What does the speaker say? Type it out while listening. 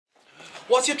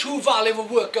What's your true value of a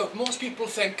workout? Most people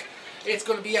think it's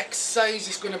going to be exercise,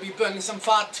 it's going to be burning some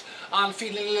fat and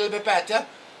feeling a little bit better.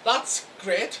 That's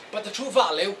great, but the true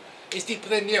value is deeper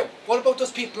than you. What about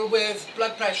those people with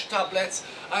blood pressure tablets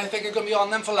and they think they're going to be on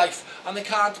them for life and they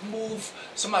can't move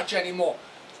so much anymore?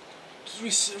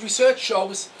 Research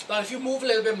shows that if you move a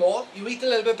little bit more, you eat a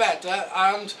little bit better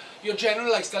and your general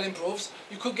lifestyle improves,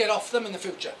 you could get off them in the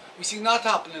future. We've seen that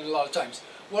happening a lot of times.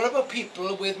 What about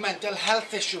people with mental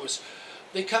health issues?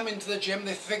 They come into the gym,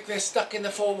 they think they're stuck in the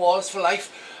four walls for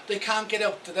life, they can't get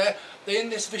out of there, they're in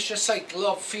this vicious cycle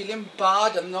of feeling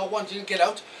bad and not wanting to get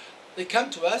out. They come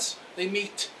to us, they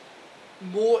meet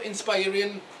more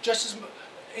inspiring, just as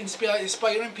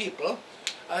inspiring people,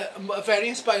 a very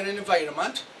inspiring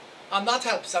environment, and that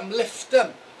helps them lift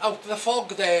them out of the fog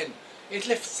they're in. It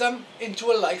lifts them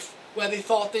into a life where they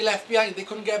thought they left behind, they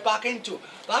couldn't get back into.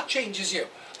 That changes you.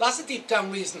 That's a deep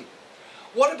down reason.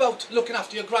 What about looking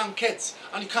after your grandkids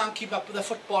and you can't keep up with the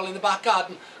football in the back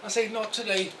garden and say, no,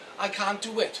 today I can't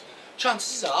do it?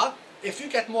 Chances are, if you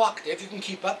get more active, you can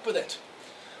keep up with it.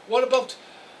 What about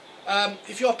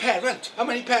if you're a parent? How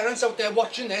many parents out there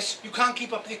watching this, you can't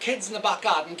keep up with your kids in the back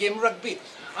garden, game rugby,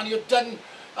 and you're done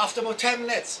after about 10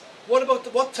 minutes? What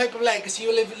about what type of legacy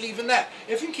you're leaving there?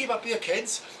 If you can keep up with your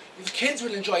kids, the kids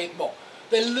will enjoy it more.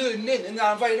 They're learning in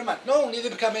that environment. Not only are they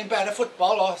becoming better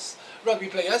football or rugby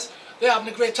players, they're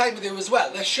having a great time with you as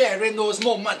well. They're sharing those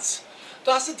moments.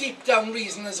 That's a deep down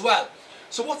reason as well.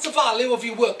 So what's the value of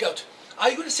your workout? Are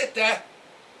you going to sit there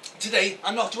today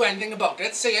and not do anything about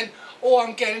it, saying, oh,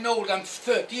 I'm getting old, I'm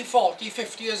 30, 40,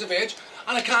 50 years of age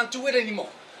and I can't do it anymore?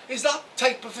 Is that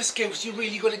type of excuse you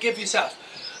really going to give yourself?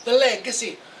 The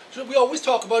legacy. So we always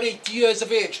talk about 80 years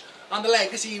of age and the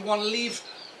legacy you want to leave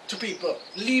to people,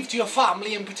 leave to your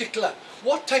family in particular.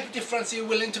 What type of difference are you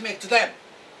willing to make to them?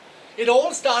 It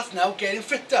all starts now getting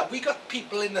fitter. We got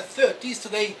people in the 30s to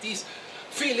the 80s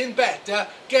feeling better,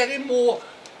 getting more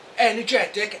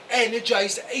energetic,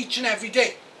 energized each and every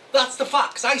day. That's the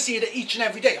facts. I see it each and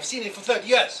every day. I've seen it for 30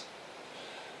 years.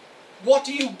 What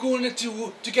are you going to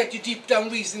do to get your deep down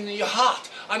reason in your heart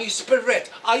and your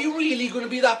spirit? Are you really going to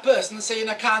be that person saying,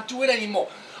 I can't do it anymore?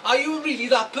 Are you really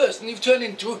that person you've turned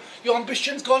into? Your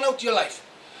ambition's gone out of your life.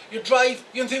 Your drive,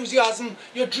 your enthusiasm,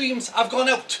 your dreams have gone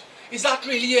out. Is that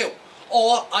really you?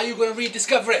 Or are you going to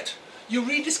rediscover it? You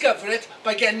rediscover it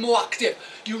by getting more active.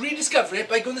 You rediscover it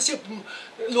by going to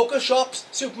local shops,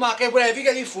 supermarket, wherever you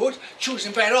get your food,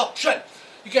 choosing a better option.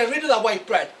 You get rid of that white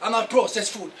bread and that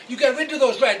processed food. You get rid of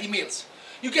those ready meals.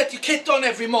 You get your kit on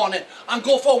every morning and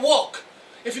go for a walk.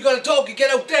 If you've got a dog, you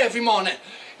get out there every morning.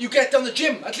 You get down the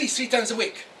gym at least 3 times a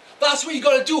week. That's what you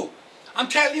got to do. I'm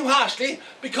telling you harshly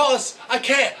because I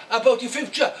care about your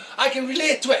future. I can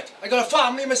relate to it. I got a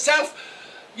family myself.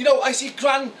 You know, I see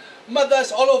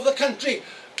grandmothers all over the country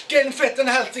getting fit and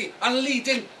healthy and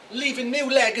leaving new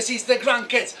legacies to their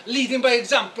grandkids, leading by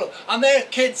example. And their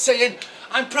kids saying,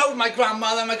 I'm proud of my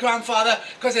grandmother and my grandfather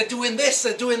because they're doing this,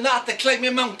 they're doing that, they're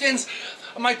climbing mountains.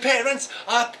 And my parents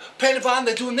are Pen y Fan,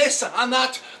 they're doing this and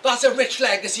that. That's a rich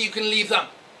legacy you can leave them.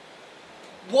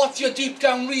 What's your deep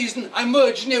down reason? I'm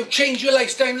urging you, change your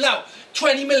lifestyle now.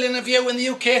 20 million of you in the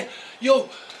UK, you're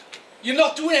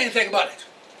not doing anything about it.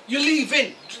 You're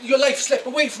leaving your life slip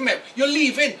away from you. You're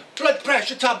leaving blood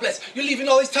pressure tablets. You're leaving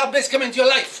all these tablets come into your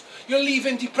life. You're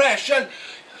leaving depression.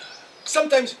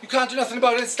 Sometimes you can't do nothing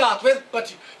about it to start with,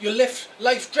 but your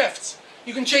life drifts.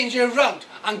 You can change it around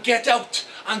and get out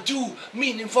and do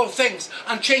meaningful things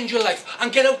and change your life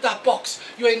and get out that box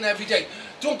you're in every day.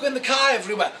 Don't go in the car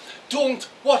everywhere. Don't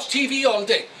watch TV all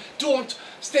day. Don't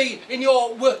stay in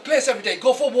your workplace every day.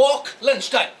 Go for a walk,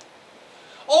 lunchtime.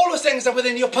 All those things are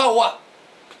within your power.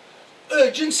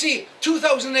 Urgency,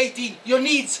 2018, your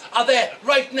needs are there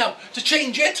right now to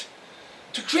change it,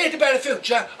 to create a better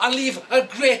future and leave a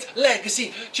great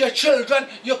legacy to your children,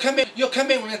 your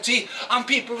community, and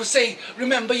people will say,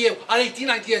 remember you at 80,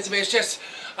 90 years of age, just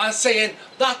saying,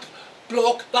 that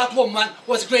bloke, that woman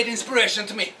was a great inspiration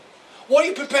to me. What are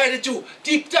you prepared to do?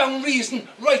 Deep down reason,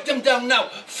 write them down now.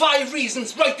 5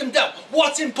 reasons, write them down.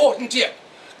 What's important to you?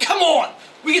 Come on,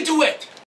 we can do it.